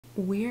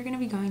we are gonna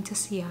be going to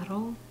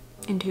Seattle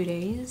in 2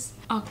 days.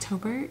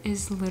 October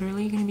is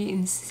literally gonna be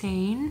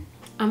insane.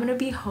 I'm gonna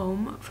be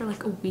home for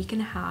like a week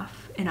and a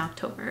half in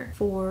October.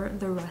 For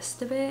the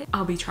rest of it,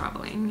 I'll be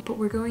traveling. But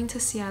we're going to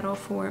Seattle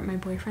for my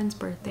boyfriend's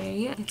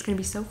birthday. It's gonna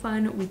be so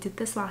fun. We did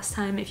this last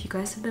time. If you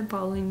guys have been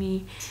following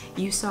me,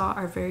 you saw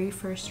our very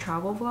first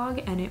travel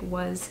vlog and it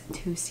was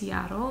to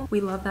Seattle.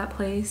 We love that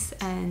place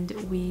and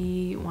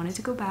we wanted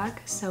to go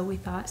back, so we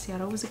thought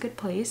Seattle was a good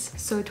place.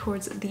 So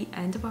towards the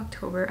end of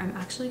October, I'm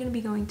actually gonna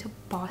be going to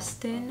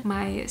Boston.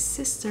 My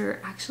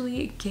sister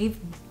actually gave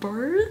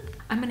birth.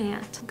 I'm an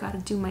aunt. Gotta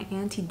do my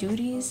auntie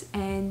duties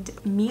and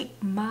meet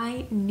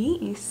my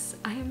niece.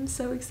 I am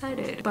so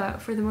excited.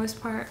 But for the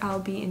most part, I'll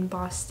be in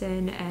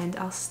Boston and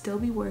I'll still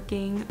be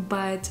working.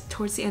 But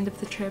towards the end of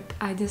the trip,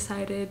 I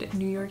decided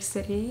New York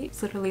City.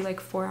 It's literally like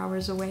 4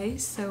 hours away,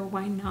 so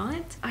why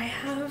not? I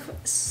have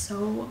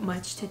so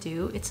much to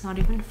do. It's not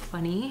even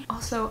funny.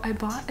 Also, I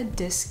bought a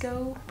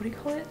disco, what do you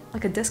call it?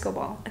 Like a disco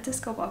ball. A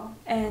disco ball.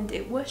 And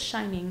it was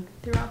shining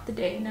throughout the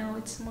day. Now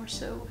it's more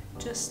so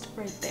just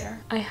right there.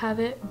 I have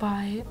it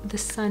by the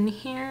sun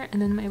here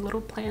and then my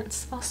little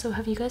plants. Also,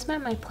 have you guys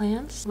met my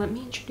plants? Let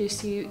me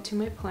introduce you to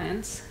my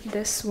plants.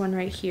 This one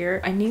right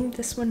here, I named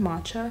this one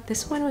Matcha.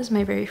 This one was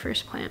my very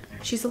first plant.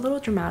 She's a little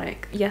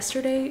dramatic.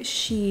 Yesterday,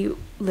 she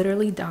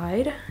literally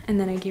died and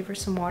then I gave her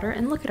some water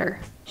and look at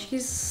her.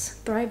 She's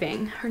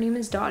thriving. Her name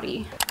is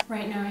Dottie.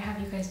 Right now I have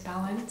you guys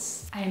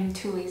balanced. I am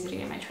too lazy to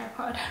get my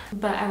tripod.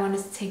 But I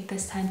wanted to take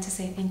this time to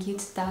say thank you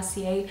to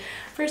Dossier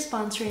for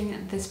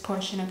sponsoring this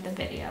portion of the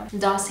video.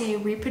 Dossier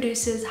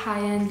reproduces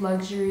high-end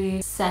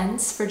luxury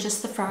scents for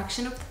just the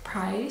fraction of the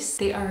price.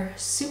 They are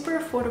super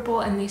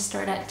affordable and they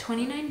start at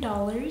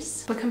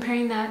 $29. But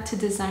comparing that to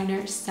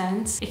designer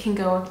scents, it can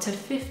go up to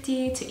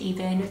 $50 to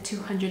even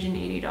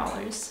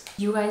 $280.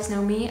 You guys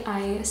know me,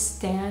 I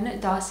stan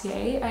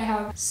Dossier. I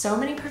have so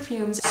many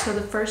perfumes. So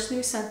the first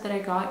new scent that I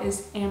got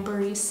is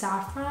Ambery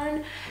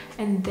Saffron,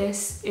 and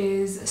this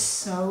is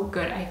so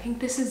good. I think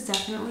this is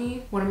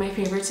definitely one of my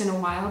favorites in a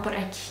while, but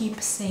I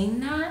keep saying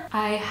that.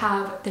 I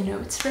have the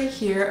notes right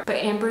here, but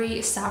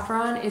Ambery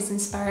Saffron is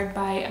inspired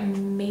by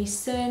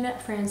Mason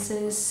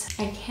Francis.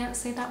 I can't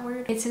say that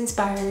word. It's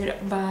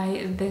inspired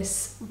by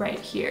this right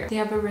here. They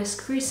have a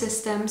risk-free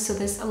system, so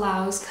this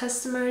allows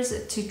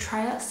customers to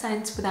try out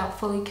scents without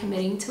fully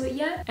committing to it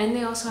yet. And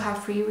they also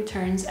have free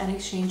returns and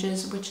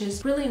exchanges, which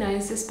is really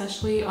nice,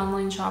 especially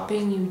online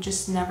shopping. You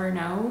just never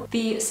know.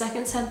 The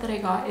second scent that I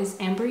got is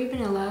Ambery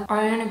Vanilla,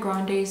 Ariana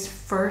Grande's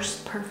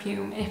first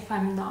perfume, if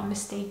I'm not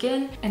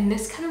mistaken. And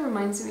this kind of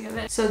reminds me of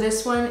it. So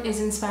this one is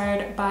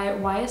inspired by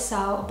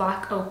YSL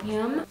Black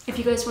Opium. If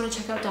you guys want to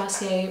check out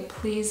Dossier,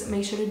 please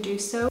make sure to do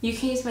so. You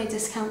can use my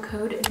discount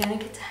code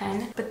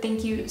DANICA10. But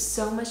thank you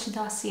so much to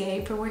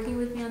Dossier for working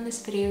with me on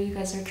this video. You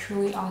guys are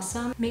truly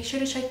awesome. Make sure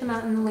to check them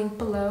out in the link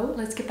below.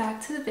 Let's get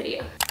back to the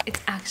video. It's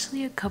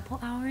actually a couple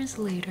hours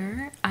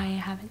later. I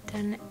haven't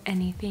done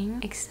anything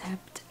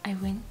except I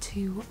went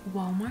to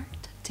Walmart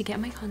to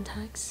get my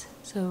contacts,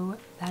 so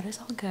that is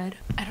all good.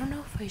 I don't know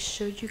if I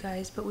showed you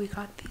guys, but we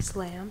got these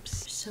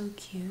lamps. So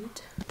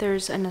cute.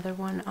 There's another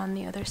one on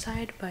the other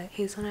side, but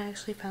Hazel and I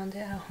actually found it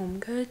at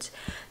HomeGoods.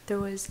 There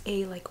was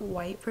a like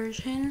white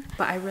version,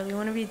 but I really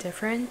want to be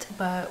different,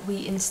 but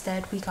we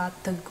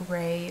got the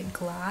gray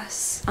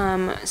glass.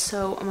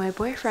 So my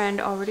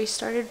boyfriend already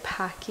started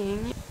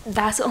packing.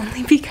 That's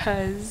only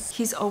because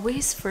he's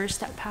always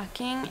first at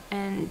packing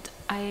and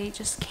I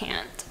just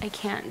can't. I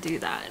can't do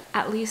that.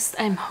 At least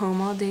I'm home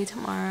all day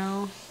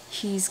tomorrow.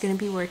 He's gonna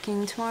be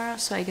working tomorrow,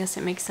 so I guess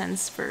it makes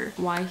sense for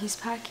why he's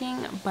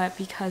packing. But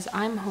because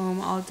I'm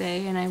home all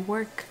day and I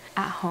work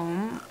at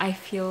home, I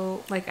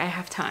feel like I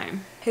have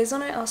time.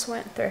 Hazel and I also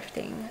went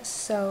thrifting,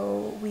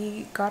 so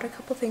we got a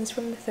couple things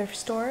from the thrift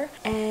store,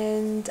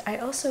 and I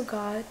also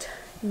got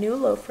new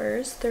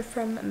loafers. They're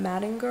from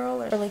Madden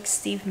Girl, or like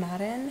Steve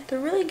Madden. They're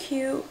really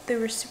cute. They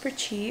were super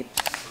cheap.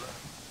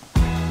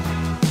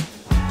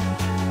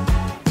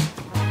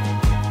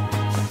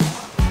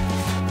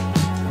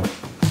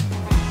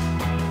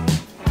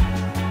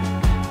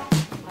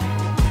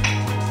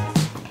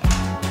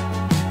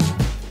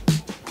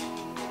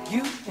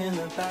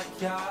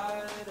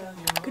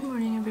 Good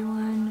morning,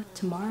 everyone.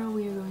 Tomorrow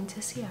we are going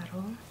to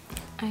Seattle.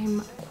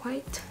 I'm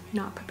quite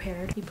not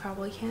prepared. You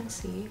probably can't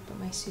see, but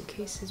my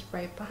suitcase is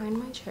right behind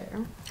my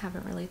chair.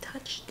 Haven't really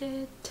touched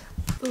it.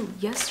 Ooh,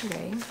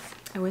 yesterday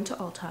I went to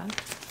Ulta.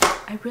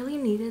 I really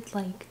needed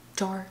like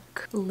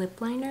dark lip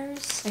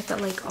liners. I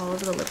felt like all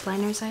of the lip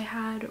liners I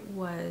had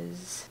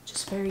was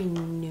just very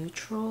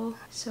neutral.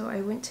 So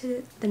I went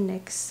to the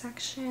NYX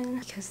section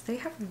because they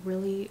have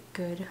really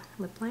good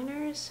lip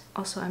liners.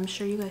 Also, I'm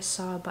sure you guys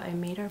saw, but I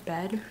made our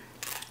bed.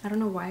 I don't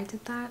know why I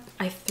did that.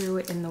 I threw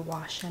it in the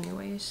wash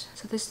anyways.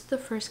 So this is the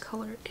first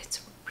color.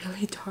 It's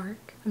really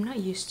dark. I'm not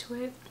used to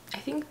it. I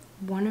think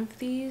one of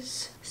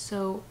these,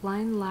 so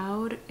Line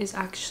Loud, is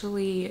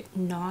actually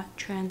not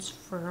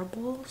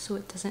transferable, so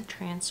it doesn't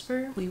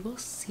transfer. We will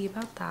see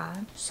about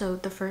that. So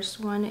the first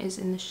one is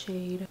in the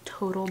shade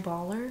Total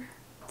Baller.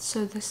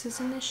 So this is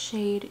in the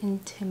shade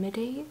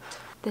Intimidate.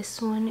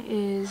 This one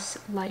is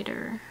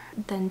lighter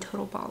than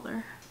Total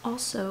Baller.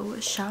 Also,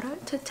 shout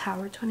out to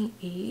Tower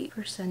 28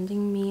 for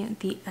sending me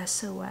the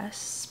SOS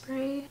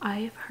spray.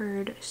 I've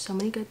heard so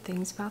many good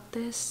things about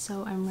this,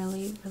 so I'm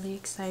really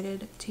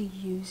excited to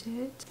use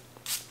it.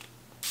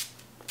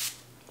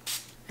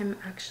 I'm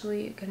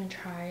actually gonna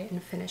try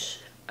and finish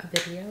a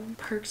video.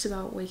 Perks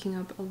about waking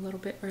up a little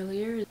bit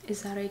earlier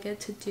is that I get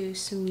to do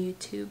some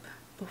YouTube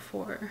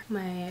before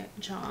my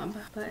job,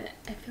 but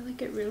I feel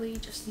like I really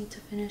just need to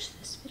finish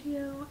this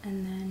video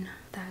and then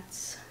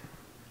that's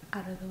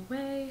out of the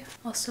way.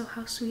 Also,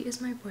 how sweet is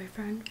my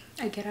boyfriend?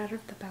 I get out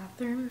of the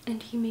bathroom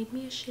and he made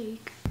me a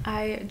shake.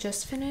 I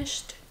just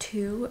finished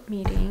 2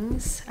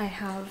 meetings. I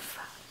have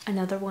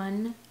another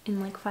one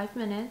in like 5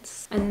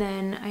 minutes and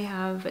then I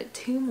have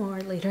 2 more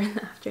later in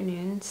the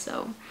afternoon,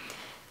 so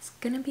it's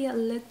gonna be a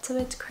little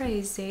bit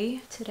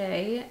crazy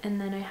today,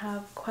 and then I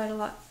have quite a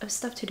lot of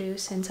stuff to do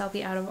since I'll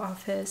be out of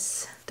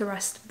office the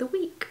rest of the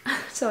week.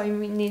 So I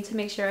need to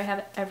make sure I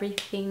have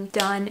everything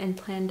done and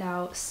planned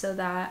out so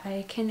that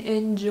I can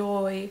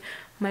enjoy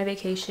my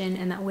vacation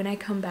and that when I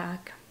come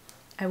back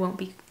I won't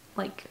be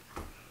like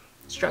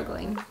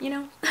struggling, you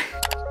know?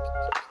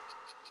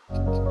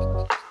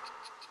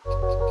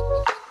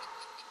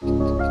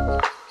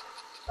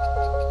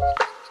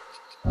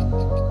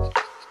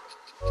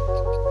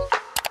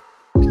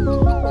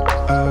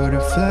 All the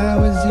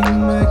flowers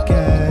in my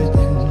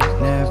garden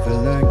never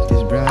looked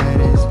as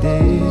bright as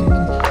this.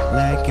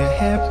 Like a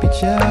happy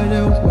child, I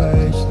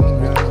watched them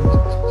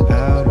grow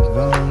out of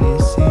only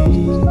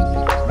seeds.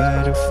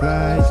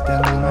 Butterflies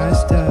down my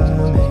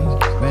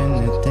stomach when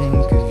I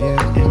think of you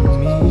and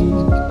me.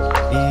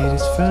 It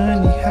is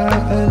funny how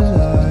a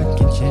lot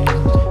can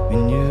change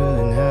when you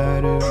learn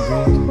how to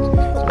breathe.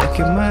 Look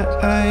at my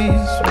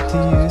eyes, what do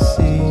you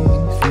see?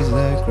 Feels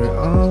like we're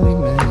only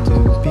meant to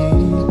be.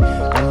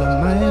 All of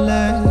my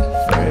life,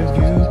 where have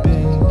you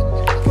been?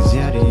 'Cause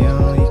you're the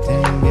only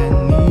thing I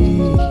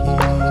need.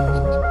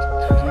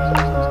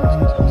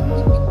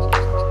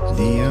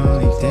 The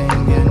only thing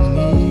I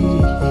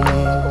need.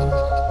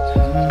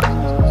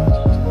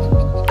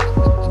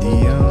 The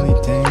only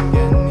thing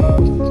I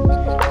need.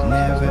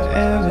 Never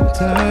ever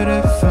thought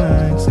I'd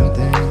find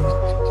something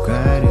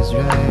quite as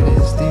right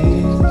as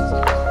this.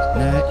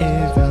 Not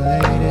even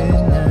late at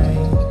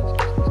night.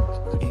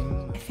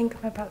 I think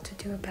I'm about to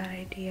do a bad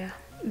idea.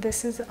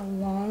 This is a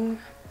long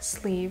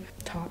sleeve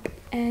top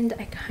and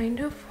I kind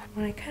of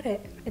want to cut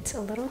it. It's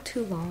a little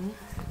too long.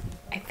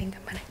 I think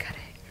I'm gonna cut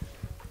it.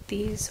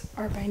 These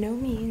are by no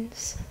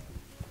means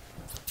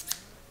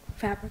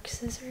fabric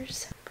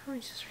scissors.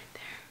 Probably just right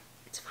there.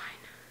 It's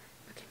fine.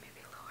 Okay,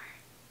 maybe lower.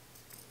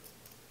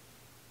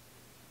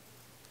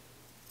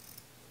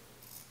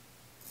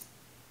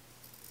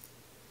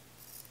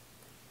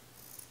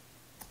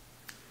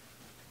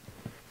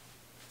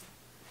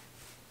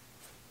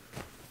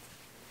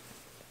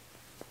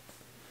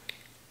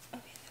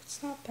 Okay,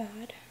 that's not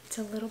bad. It's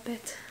a little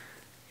bit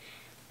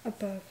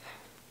above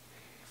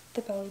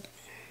the belly button.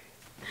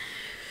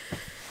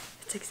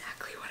 It's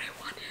exactly what I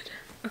wanted.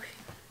 Okay,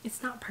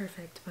 it's not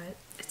perfect, but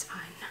it's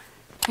fine.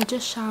 I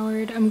just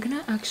showered. I'm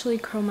gonna actually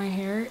curl my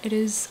hair. It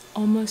is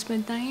almost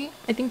midnight.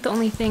 I think the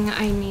only thing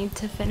I need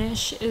to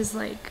finish is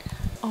like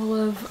all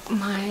of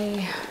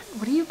my,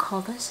 what do you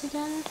call this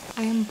again?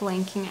 I am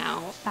blanking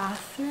out.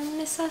 Bathroom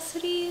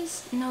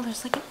necessities? No,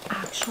 there's like an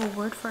actual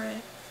word for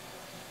it.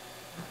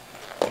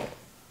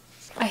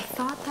 I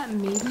thought that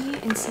maybe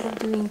instead of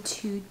doing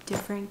 2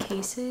 different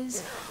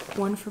cases,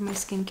 one for my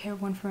skincare,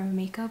 one for my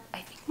makeup,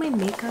 I think my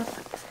makeup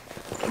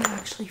can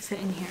actually fit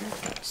in here.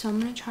 So I'm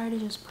gonna try to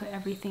just put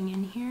everything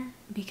in here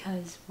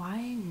because why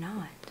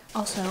not?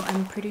 Also,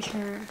 I'm pretty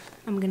sure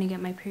I'm gonna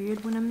get my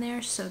period when I'm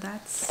there, so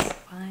that's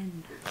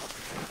fun.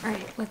 All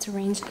right, let's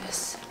arrange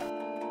this.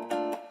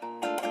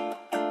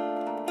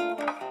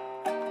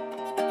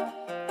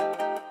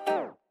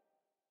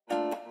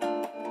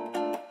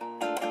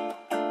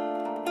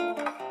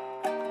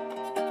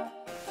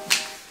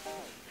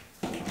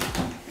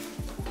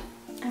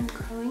 I'm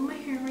curling my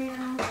hair right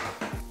now,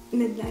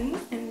 midnight,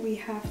 and we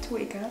have to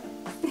wake up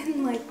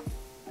in like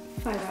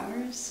 5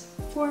 hours,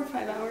 4 or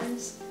 5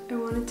 hours. I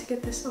wanted to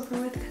get this over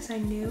with because I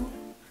knew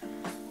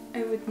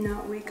I would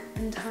not wake up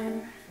in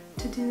time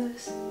to do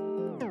this.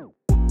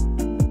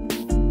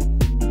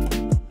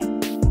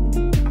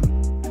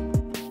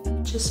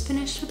 Just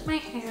finished with my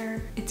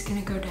hair. It's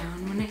gonna go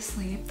down when I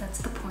sleep, that's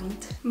the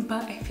point.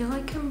 But I feel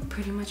like I'm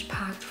pretty much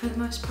packed for the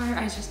most part.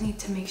 I just need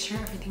to make sure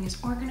everything is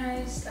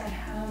organized.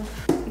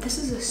 This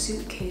is a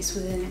suitcase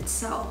within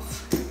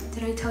itself.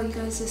 Did I tell you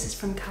guys this is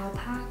from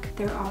Calpac?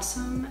 They're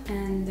awesome,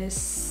 and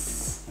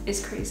this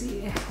is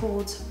crazy. It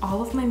holds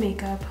all of my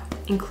makeup,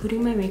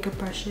 including my makeup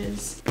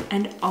brushes,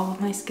 and all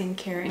of my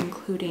skincare,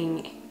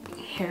 including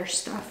hair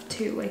stuff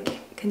too, like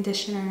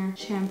conditioner,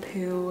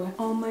 shampoo,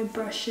 all my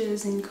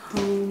brushes and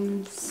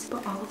combs,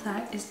 but all of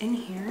that is in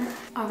here.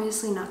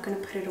 Obviously not gonna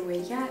put it away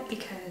yet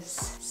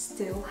because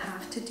still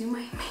have to do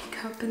my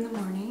makeup in the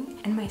morning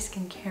and my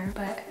skincare,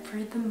 but for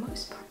the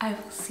most part, I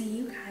will see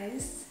you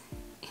guys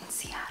in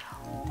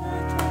Seattle.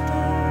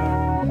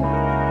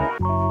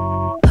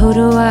 Who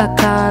do I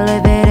call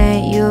if it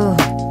ain't you?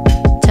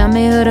 Tell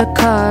me who to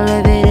call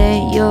if it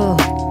ain't you.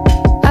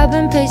 I've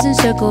been pacing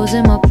circles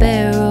in my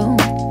bedroom.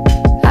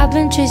 I've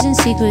been chasing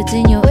secrets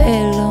in your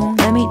heirloom.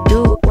 Let me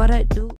do what I do.